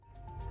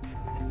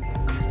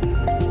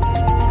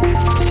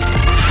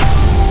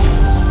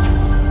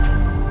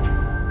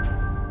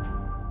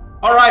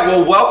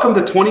well, welcome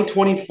to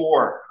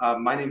 2024.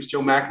 My name is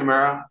Joe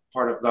McNamara,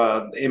 part of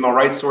the AML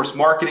Right Source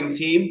marketing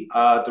team,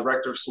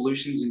 Director of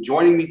Solutions. And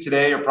joining me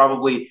today are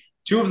probably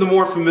two of the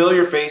more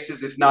familiar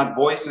faces, if not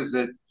voices,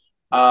 that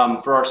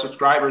for our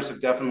subscribers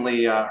have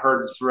definitely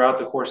heard throughout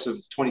the course of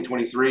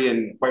 2023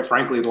 and, quite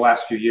frankly, the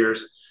last few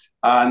years.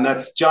 And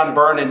that's John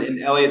Byrne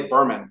and Elliot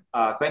Berman.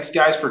 Thanks,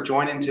 guys, for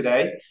joining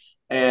today,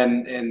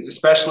 and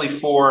especially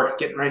for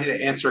getting ready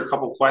to answer a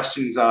couple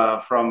questions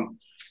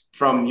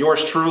from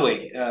yours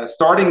truly.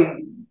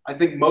 Starting, I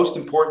think, most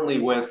importantly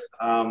with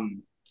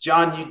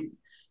John,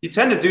 you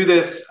tend to do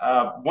this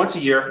once a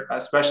year,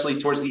 especially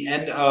towards the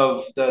end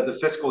of the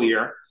fiscal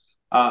year,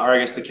 or I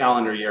guess the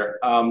calendar year,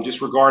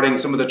 just regarding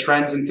some of the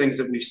trends and things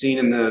that we've seen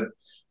in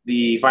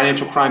the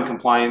financial crime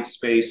compliance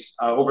space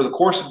over the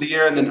course of the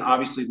year, and then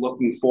obviously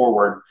looking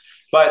forward.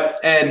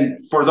 And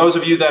for those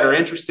of you that are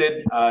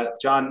interested,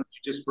 John,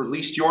 you just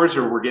released yours,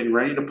 or we're getting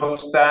ready to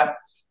post that.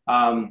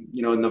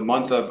 In the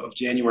month of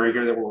January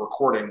here that we're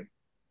recording.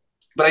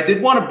 But I did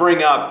want to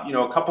bring up,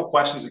 a couple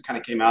questions that kind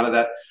of came out of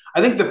that.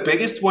 I think the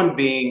biggest one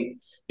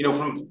being,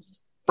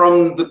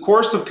 from the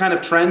course of kind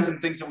of trends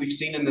and things that we've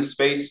seen in this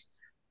space,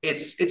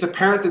 it's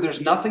apparent that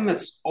there's nothing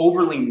that's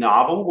overly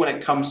novel when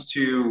it comes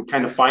to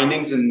kind of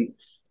findings and,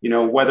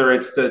 whether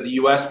it's the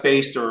US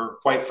based or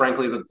quite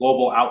frankly, the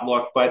global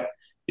outlook. But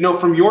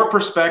from your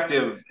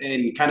perspective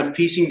and kind of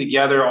piecing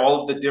together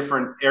all of the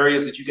different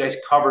areas that you guys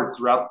covered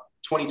throughout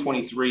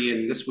 2023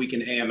 and this week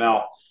in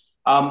AML,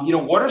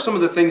 what are some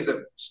of the things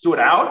that stood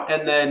out?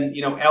 And then,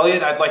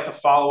 Elliot, I'd like to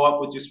follow up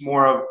with just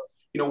more of,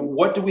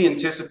 what do we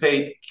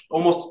anticipate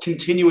almost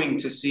continuing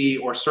to see,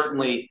 or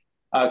certainly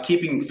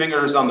keeping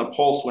fingers on the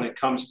pulse when it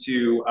comes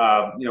to,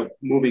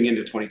 moving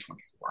into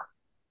 2024?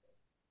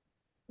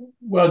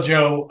 Well,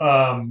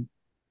 Joe,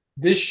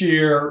 this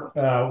year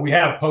we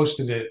have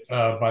posted it,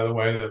 by the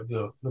way,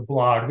 the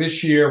blog.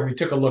 This year we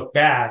took a look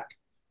back,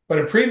 but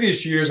in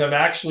previous years I've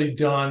actually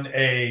done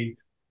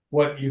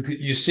what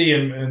you see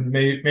in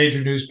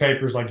major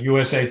newspapers like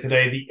USA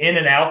Today, the in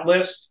and out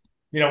list.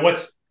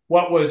 What's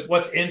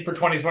in for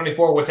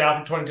 2024, what's out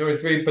for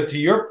 2023. But to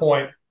your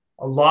point,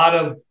 a lot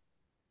of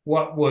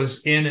what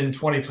was in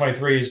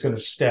 2023 is going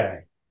to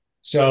stay.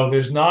 So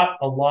there's not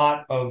a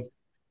lot of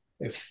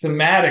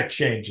thematic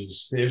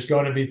changes. There's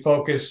going to be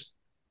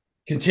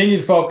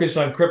continued focus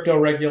on crypto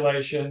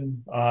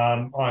regulation,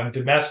 on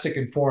domestic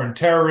and foreign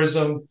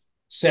terrorism.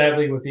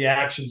 Sadly, with the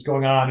actions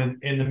going on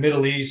in the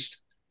Middle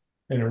East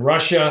and in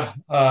Russia,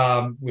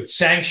 with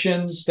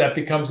sanctions, that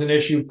becomes an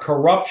issue.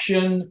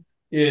 Corruption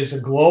is a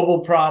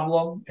global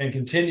problem and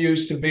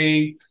continues to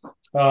be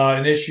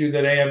an issue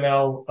that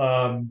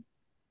AML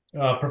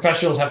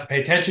professionals have to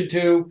pay attention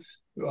to.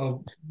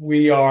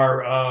 We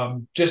are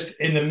just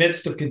in the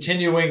midst of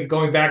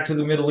going back to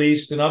the Middle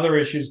East and other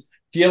issues,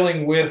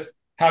 dealing with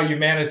how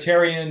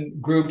humanitarian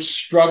groups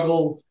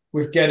struggle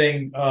with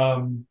getting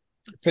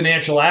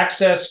financial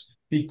access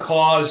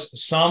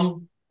because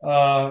some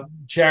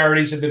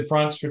charities have been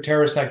fronts for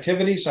terrorist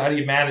activity. So how do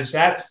you manage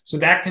that? So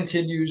that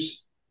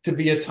continues to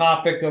be a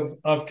topic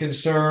of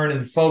concern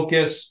and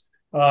focus.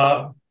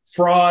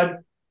 Fraud,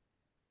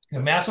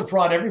 massive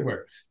fraud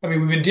everywhere. I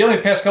mean, we've been dealing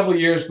the past couple of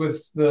years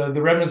with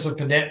the remnants of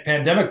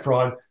pandemic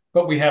fraud,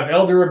 but we have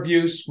elder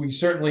abuse. We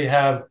certainly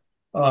have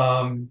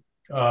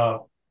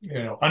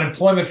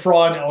unemployment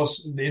fraud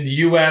in the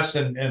U.S.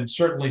 and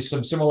certainly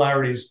some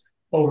similarities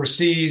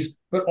overseas.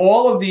 But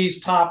all of these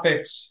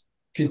topics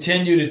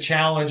continue to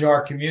challenge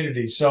our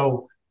community.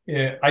 So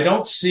I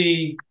don't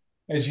see,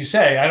 as you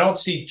say, I don't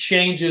see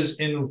changes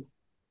in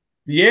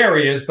the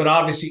areas, but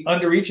obviously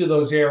under each of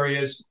those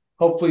areas,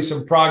 hopefully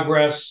some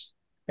progress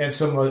and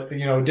some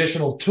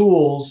additional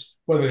tools,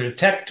 whether they're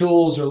tech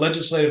tools or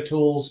legislative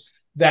tools,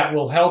 that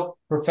will help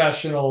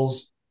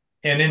professionals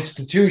and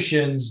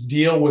institutions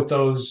deal with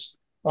those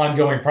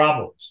ongoing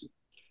problems.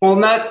 Well,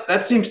 and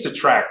that seems to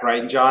track,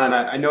 right, John? And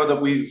I know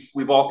that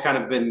we've all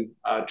kind of been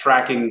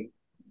tracking,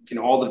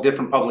 all the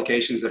different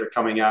publications that are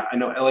coming out. I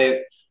know,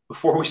 Elliot,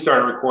 before we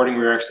started recording,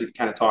 we were actually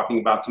kind of talking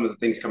about some of the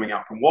things coming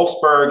out from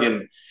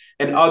Wolfsburg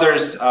and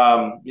others, in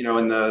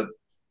the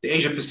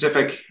Asia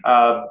Pacific,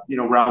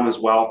 realm as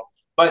well.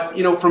 But,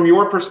 from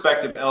your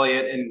perspective,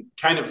 Elliot, and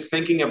kind of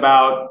thinking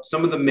about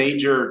some of the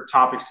major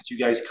topics that you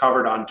guys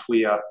covered on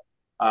TWIA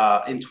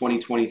in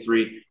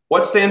 2023,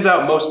 what stands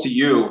out most to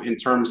you in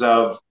terms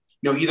of,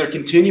 either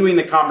continuing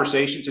the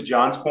conversation, to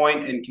John's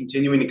point, and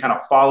continuing to kind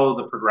of follow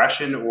the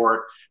progression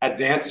or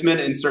advancement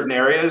in certain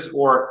areas,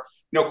 or,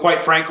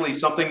 quite frankly,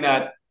 something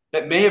that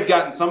may have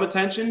gotten some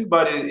attention,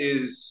 but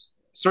is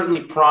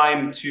certainly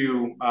primed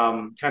to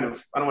kind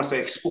of, I don't want to say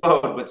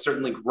explode, but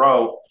certainly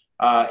grow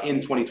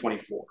in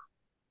 2024?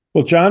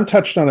 Well, John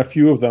touched on a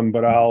few of them,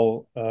 but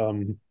I'll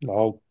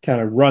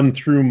kind of run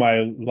through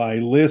my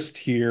list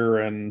here.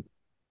 And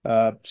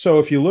so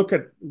if you look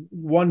at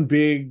one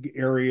big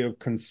area of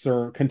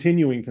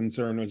continuing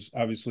concern, is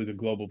obviously the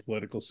global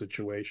political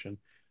situation,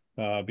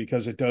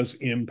 because it does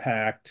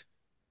impact,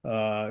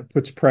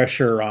 puts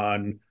pressure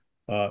on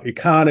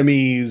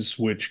economies,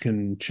 which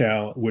can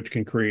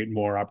create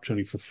more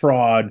opportunity for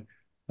fraud,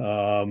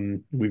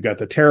 We've got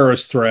the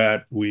terrorist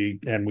threat. We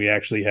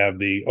actually have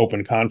the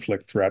open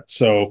conflict threat.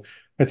 So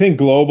I think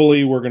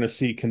globally we're going to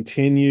see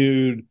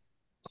continued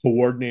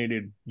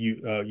coordinated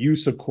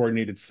use of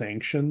coordinated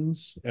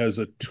sanctions as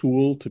a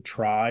tool to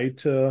try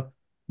to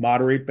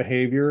moderate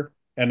behavior.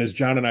 And as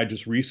John and I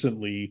just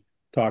recently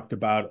talked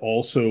about,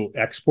 also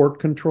export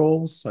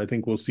controls. I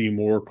think we'll see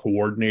more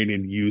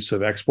coordinated use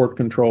of export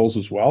controls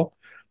as well.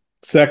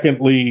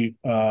 Secondly,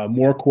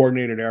 more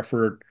coordinated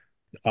effort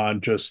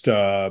on just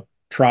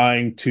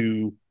trying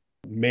to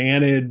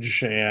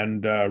manage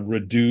and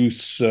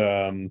reduce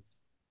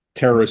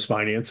terrorist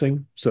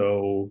financing.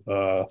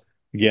 So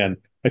again,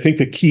 I think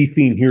the key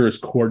theme here is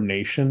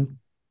coordination.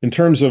 In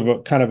terms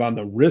of kind of on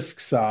the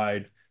risk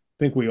side, I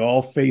think we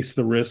all face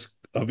the risk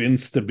of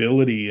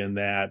instability in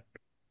that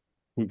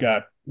we've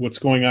got what's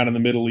going on in the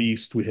Middle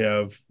East.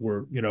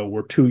 We're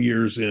 2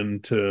 years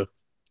into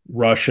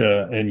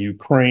Russia and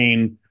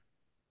Ukraine.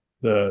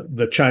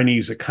 The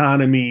Chinese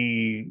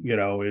economy,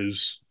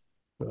 is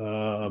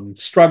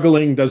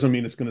struggling. Doesn't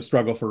mean it's going to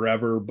struggle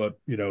forever, but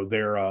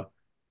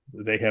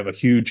they have a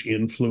huge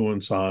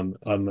influence on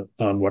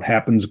what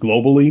happens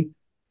globally.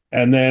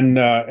 And then,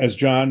 as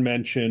John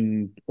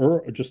mentioned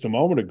just a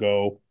moment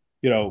ago,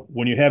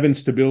 when you have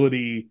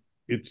instability,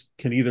 it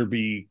can either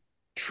be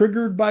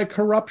triggered by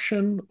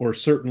corruption or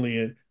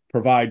certainly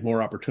provide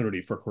more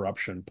opportunity for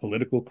corruption,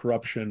 political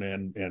corruption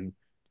and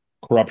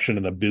corruption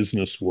in the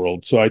business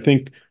world. So I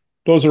think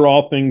those are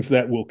all things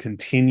that will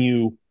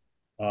continue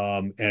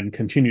and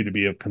continue to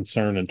be of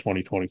concern in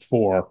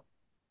 2024.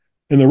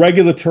 In the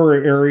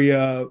regulatory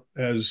area,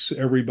 as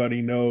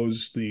everybody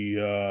knows,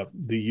 the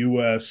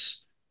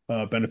U.S.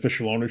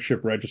 Beneficial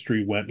Ownership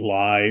Registry went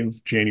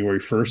live January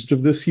 1st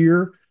of this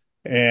year,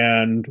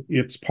 and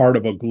it's part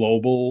of a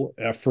global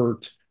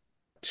effort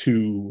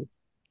to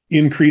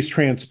increase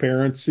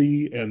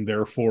transparency and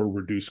therefore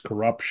reduce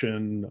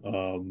corruption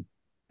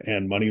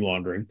and money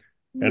laundering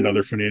and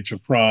other financial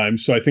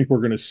crimes. So I think we're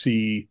going to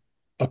see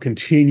a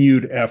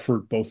continued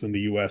effort both in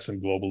the U.S.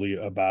 and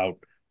globally about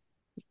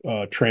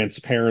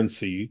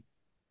transparency.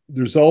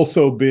 There's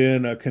also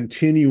been a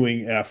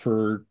continuing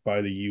effort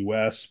by the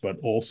U.S., but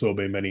also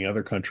by many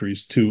other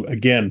countries to,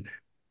 again,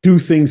 do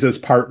things as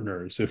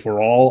partners. If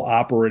we're all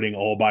operating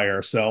all by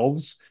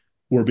ourselves,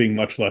 we're being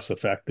much less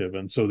effective.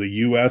 And so the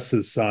U.S.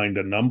 has signed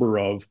a number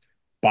of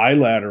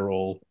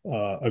bilateral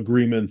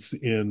agreements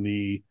in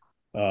the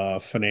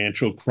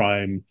financial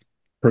crime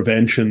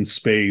prevention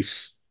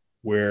space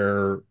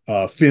where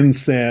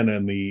FinCEN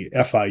and the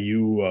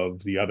FIU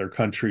of the other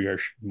country are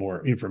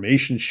more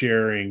information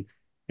sharing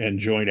and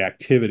joint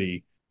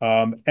activity.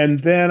 And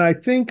then I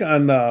think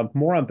on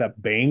more on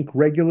that bank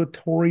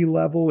regulatory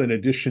level, in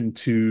addition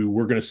to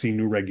we're going to see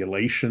new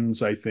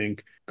regulations, I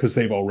think, because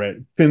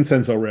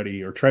FinCEN's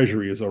already, or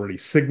Treasury has already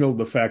signaled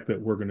the fact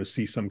that we're going to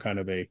see some kind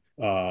of a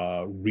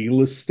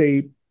real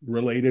estate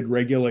related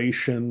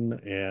regulation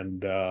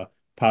and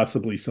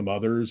possibly some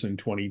others in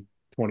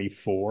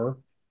 2024.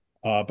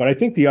 But I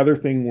think the other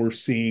thing we're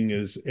seeing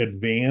is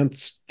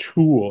advanced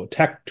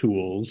tech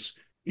tools,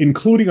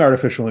 including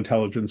artificial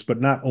intelligence, but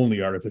not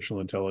only artificial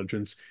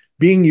intelligence,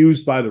 being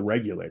used by the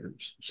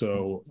regulators.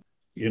 So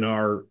in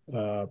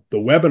the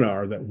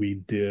webinar that we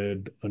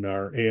did on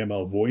our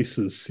AML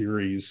Voices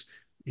series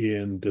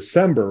in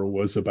December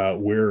was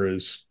about where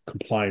is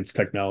compliance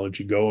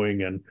technology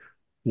going. And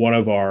one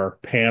of our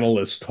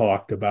panelists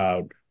talked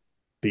about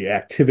the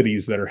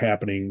activities that are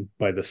happening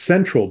by the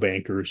central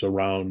bankers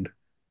around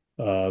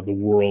the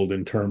world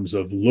in terms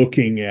of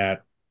looking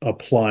at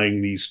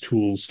applying these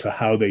tools to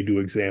how they do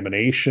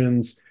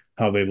examinations,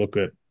 how they look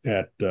at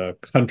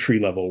country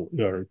level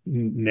or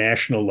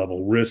national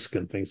level risk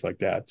and things like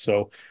that.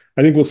 So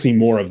I think we'll see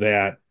more of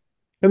that.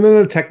 And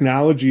then the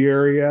technology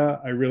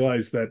area, I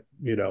realize that,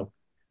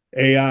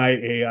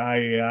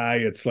 AI,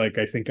 it's like,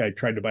 I think I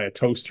tried to buy a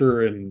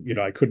toaster and,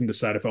 I couldn't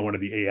decide if I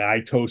wanted the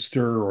AI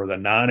toaster or the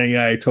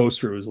non-AI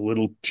toaster. It was a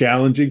little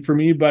challenging for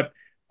me, but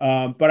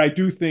I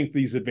do think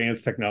these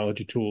advanced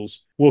technology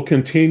tools will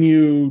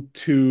continue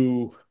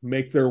to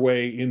make their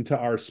way into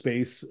our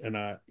space in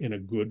a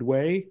good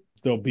way.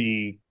 There'll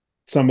be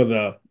some of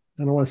the,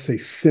 I don't want to say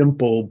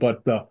simple,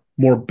 but the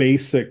more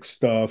basic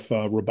stuff,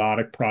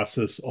 robotic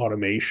process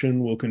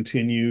automation will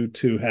continue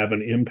to have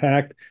an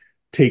impact,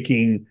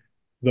 taking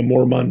the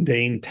more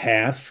mundane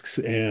tasks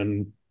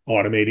and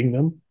automating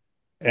them.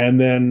 And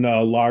then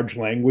large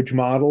language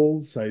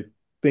models, I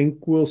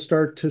think we'll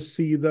start to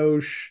see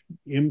those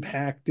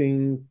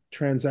impacting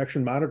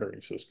transaction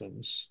monitoring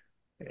systems.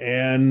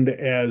 And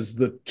as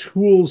the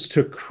tools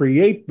to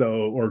create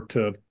or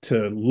to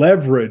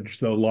leverage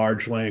the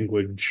large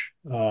language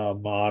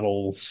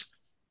models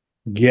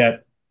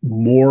get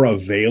more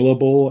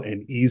available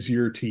and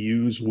easier to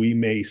use, we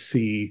may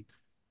see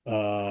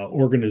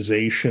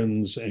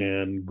organizations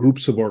and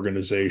groups of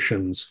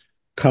organizations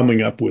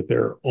coming up with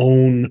their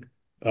own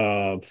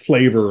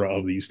flavor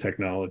of these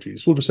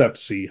technologies. We'll just have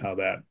to see how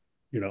that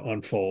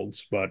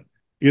unfolds, but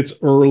it's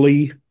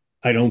early.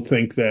 I don't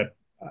think, by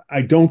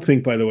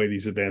the way,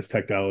 these advanced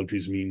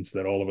technologies means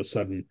that all of a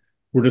sudden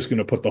we're just going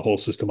to put the whole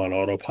system on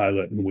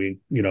autopilot, and we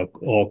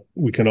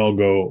can all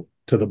go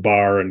to the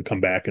bar and come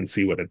back and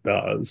see what it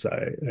does.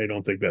 I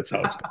don't think that's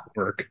how it's going to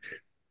work.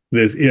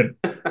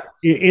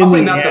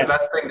 Probably not the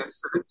best thing to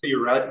send to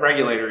your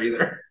regulator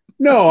either.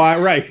 No,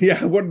 right.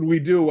 Yeah. What did we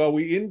do? Well,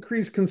 we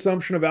increased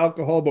consumption of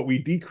alcohol, but we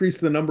decreased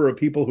the number of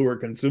people who are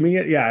consuming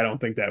it. Yeah, I don't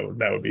think that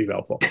would be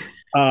helpful.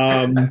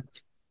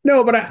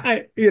 No,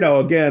 but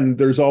again,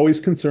 there's always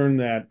concern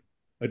that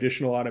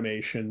additional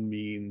automation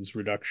means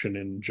reduction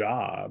in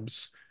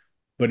jobs.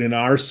 But in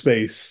our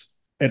space,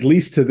 at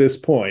least to this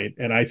point,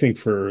 and I think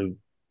for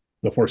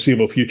the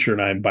foreseeable future,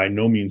 and I'm by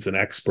no means an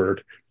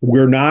expert,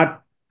 no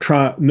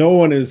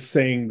one is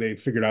saying they've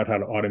figured out how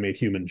to automate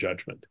human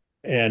judgment.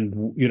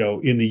 And,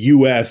 in the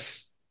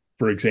US,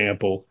 for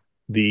example,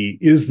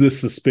 is this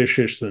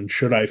suspicious and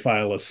should I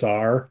file a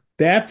SAR?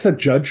 That's a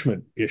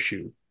judgment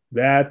issue.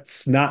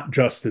 That's not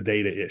just a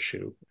data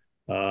issue.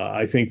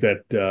 I think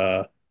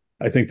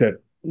that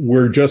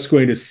we're just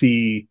going to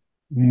see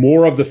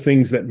more of the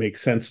things that make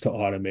sense to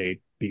automate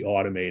be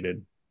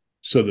automated,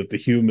 so that the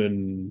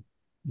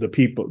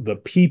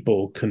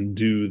people can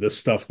do the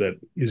stuff that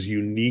is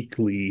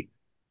uniquely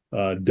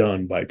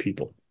done by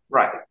people.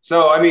 Right.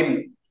 So, I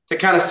mean, to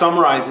kind of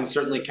summarize and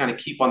certainly kind of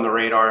keep on the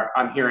radar,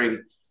 I'm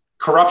hearing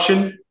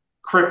corruption,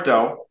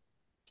 crypto,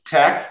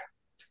 tech,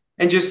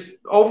 and just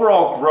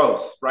overall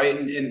growth, right?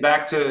 And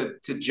back to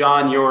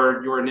John,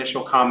 your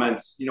initial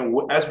comments,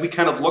 as we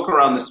kind of look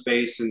around the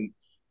space and,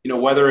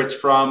 whether it's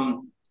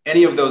from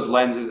any of those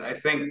lenses, I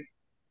think,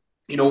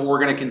 what we're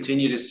going to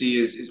continue to see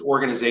is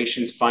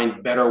organizations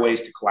find better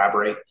ways to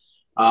collaborate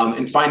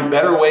and find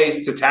better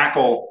ways to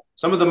tackle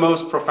some of the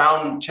most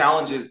profound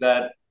challenges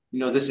that,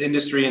 this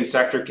industry and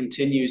sector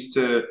continues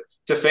to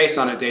face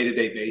on a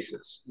day-to-day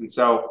basis. And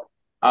so,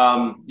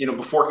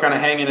 before kind of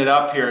hanging it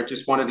up here, I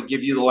just wanted to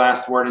give you the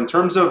last word in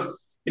terms of,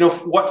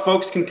 what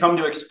folks can come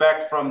to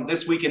expect from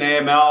This Week in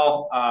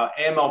AML,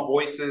 AML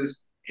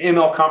Voices,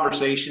 AML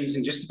Conversations,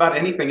 and just about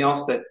anything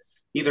else that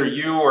either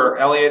you or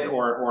Elliot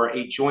or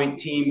a joint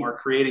team are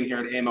creating here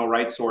at AML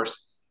RightSource.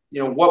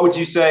 What would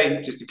you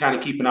say just to kind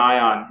of keep an eye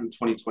on in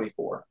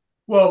 2024?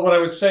 Well, what I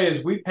would say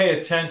is we pay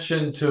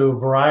attention to a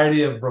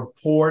variety of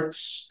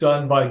reports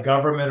done by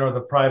government or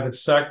the private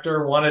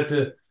sector. Wanted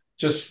to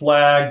just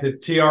flag the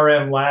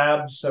TRM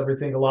Labs,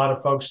 everything a lot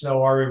of folks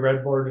know, Ari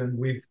Redbourn, and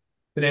we've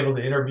been able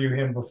to interview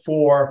him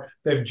before.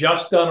 They've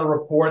just done a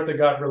report that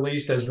got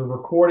released as we're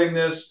recording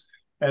this,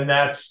 and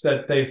that's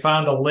that they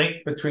found a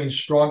link between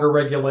stronger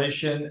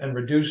regulation and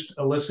reduced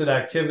illicit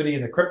activity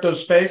in the crypto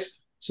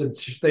space. So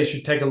they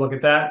should take a look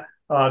at that.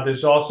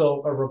 There's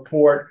also a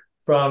report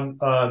from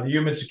the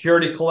Human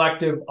Security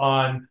Collective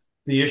on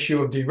the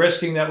issue of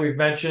de-risking that we've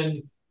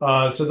mentioned.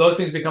 So those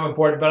things become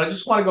important. But I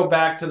just want to go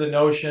back to the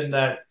notion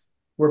that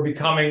we're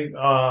becoming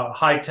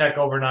high-tech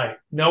overnight.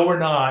 No, we're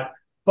not.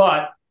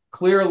 But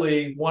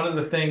clearly, one of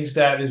the things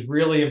that is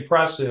really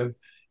impressive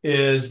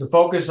is the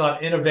focus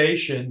on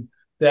innovation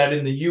that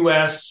in the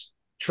U.S.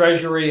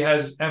 Treasury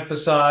has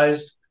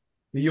emphasized,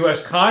 the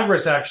U.S.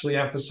 Congress actually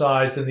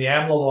emphasized in the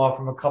AMLA law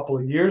from a couple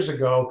of years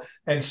ago,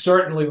 and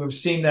certainly we've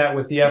seen that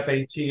with the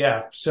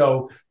FATF.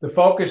 So the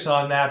focus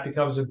on that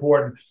becomes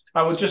important.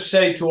 I would just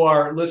say to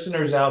our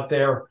listeners out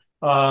there,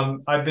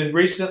 I've been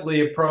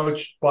recently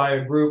approached by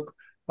a group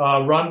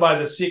run by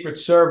the Secret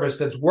Service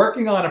that's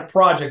working on a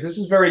project. This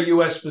is very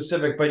U.S.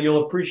 specific, but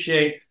you'll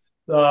appreciate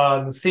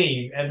the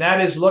theme, and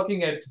that is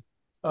looking at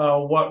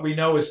what we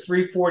know is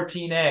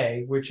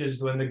 314A, which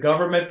is when the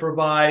government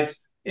provides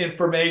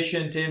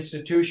information to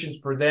institutions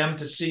for them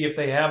to see if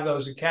they have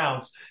those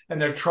accounts.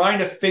 And they're trying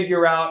to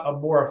figure out a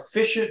more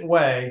efficient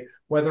way,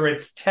 whether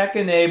it's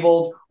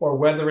tech-enabled or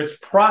whether it's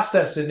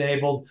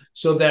process-enabled,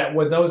 so that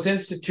when those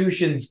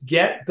institutions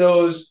get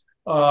those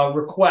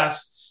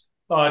requests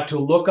to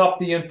look up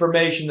the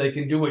information, they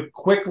can do it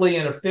quickly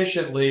and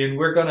efficiently. And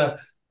we're going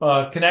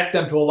to connect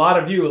them to a lot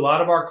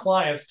of our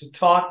clients, to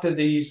talk to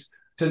these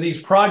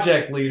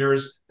project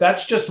leaders.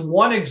 That's just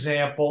one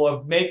example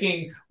of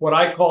making what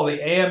I call the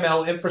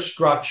AML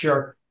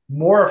infrastructure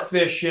more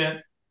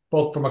efficient,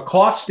 both from a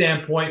cost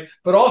standpoint,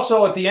 but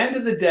also at the end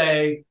of the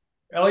day,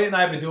 Elliot and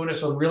I have been doing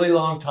this a really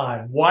long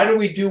time. Why do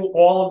we do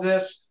all of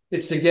this?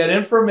 It's to get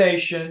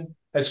information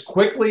as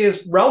quickly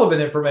as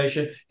relevant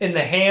information in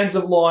the hands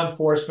of law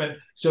enforcement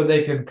so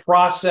they can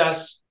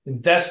process,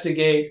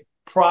 investigate,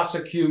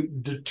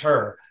 prosecute,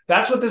 deter.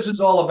 That's what this is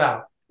all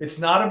about. It's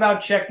not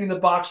about checking the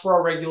box for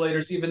our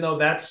regulators, even though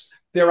that's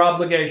their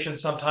obligation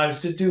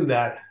sometimes to do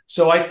that.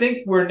 So I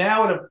think we're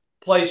now at a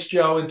place,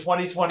 Joe, in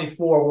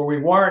 2024, where we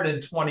weren't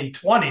in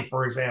 2020,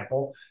 for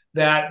example,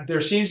 that there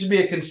seems to be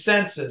a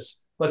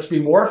consensus. Let's be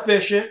more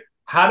efficient.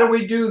 How do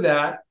we do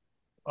that?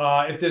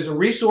 If there's a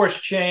resource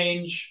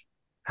change,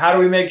 how do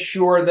we make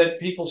sure that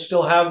people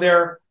still have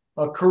their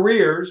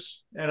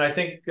careers? And I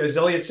think, as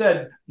Elliot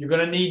said, you're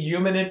going to need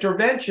human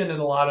intervention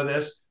in a lot of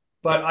this.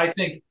 But I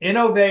think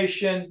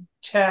innovation,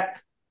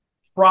 tech,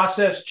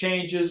 process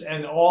changes,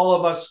 and all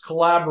of us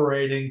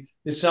collaborating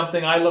is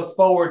something I look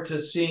forward to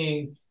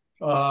seeing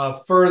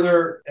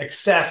further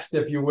accessed,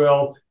 if you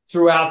will,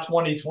 throughout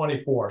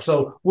 2024.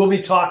 So we'll be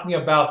talking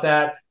about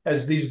that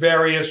as these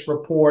various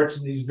reports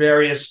and these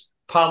various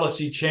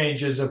policy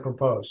changes are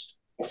proposed.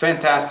 Well,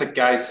 fantastic,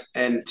 guys.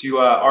 And to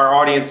our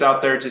audience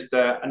out there, just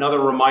another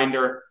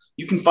reminder,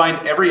 you can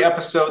find every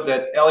episode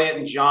that Elliot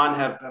and John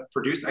have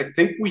produced. I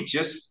think we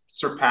just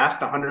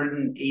surpassed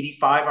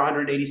 185,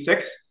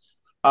 186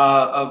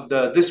 of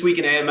the This Week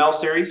in AML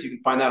series. You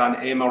can find that on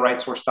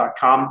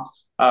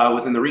amlrightsource.com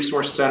within the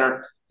Resource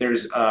Center.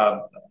 There's an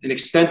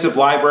extensive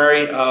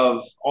library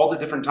of all the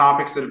different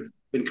topics that have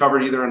been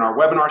covered either in our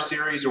webinar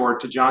series or,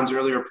 to John's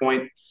earlier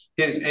point,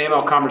 his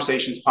AML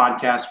Conversations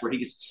podcast, where he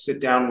gets to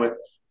sit down with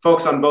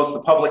folks on both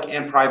the public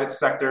and private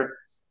sector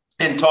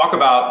and talk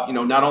about,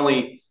 not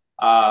only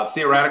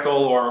theoretical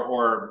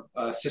or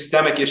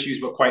systemic issues,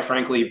 but quite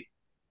frankly,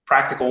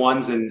 practical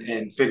ones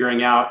and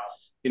figuring out,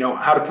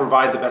 how to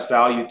provide the best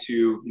value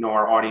to,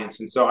 our audience.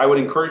 And so I would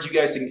encourage you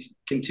guys to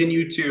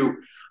continue to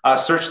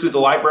search through the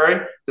library.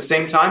 At the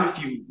same time,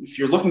 if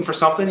you're looking for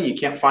something and you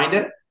can't find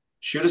it,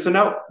 shoot us a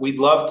note. We'd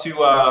love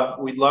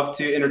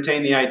to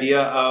entertain the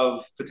idea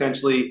of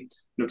potentially,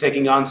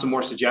 taking on some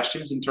more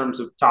suggestions in terms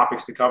of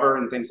topics to cover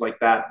and things like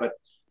that. But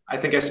I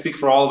think I speak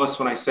for all of us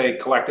when I say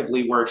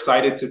collectively we're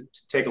excited to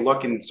take a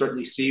look and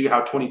certainly see how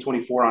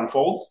 2024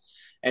 unfolds,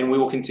 and we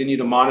will continue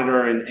to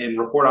monitor and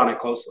report on it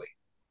closely.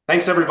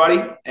 Thanks,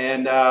 everybody,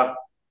 and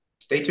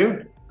stay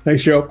tuned.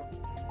 Thanks, Joe.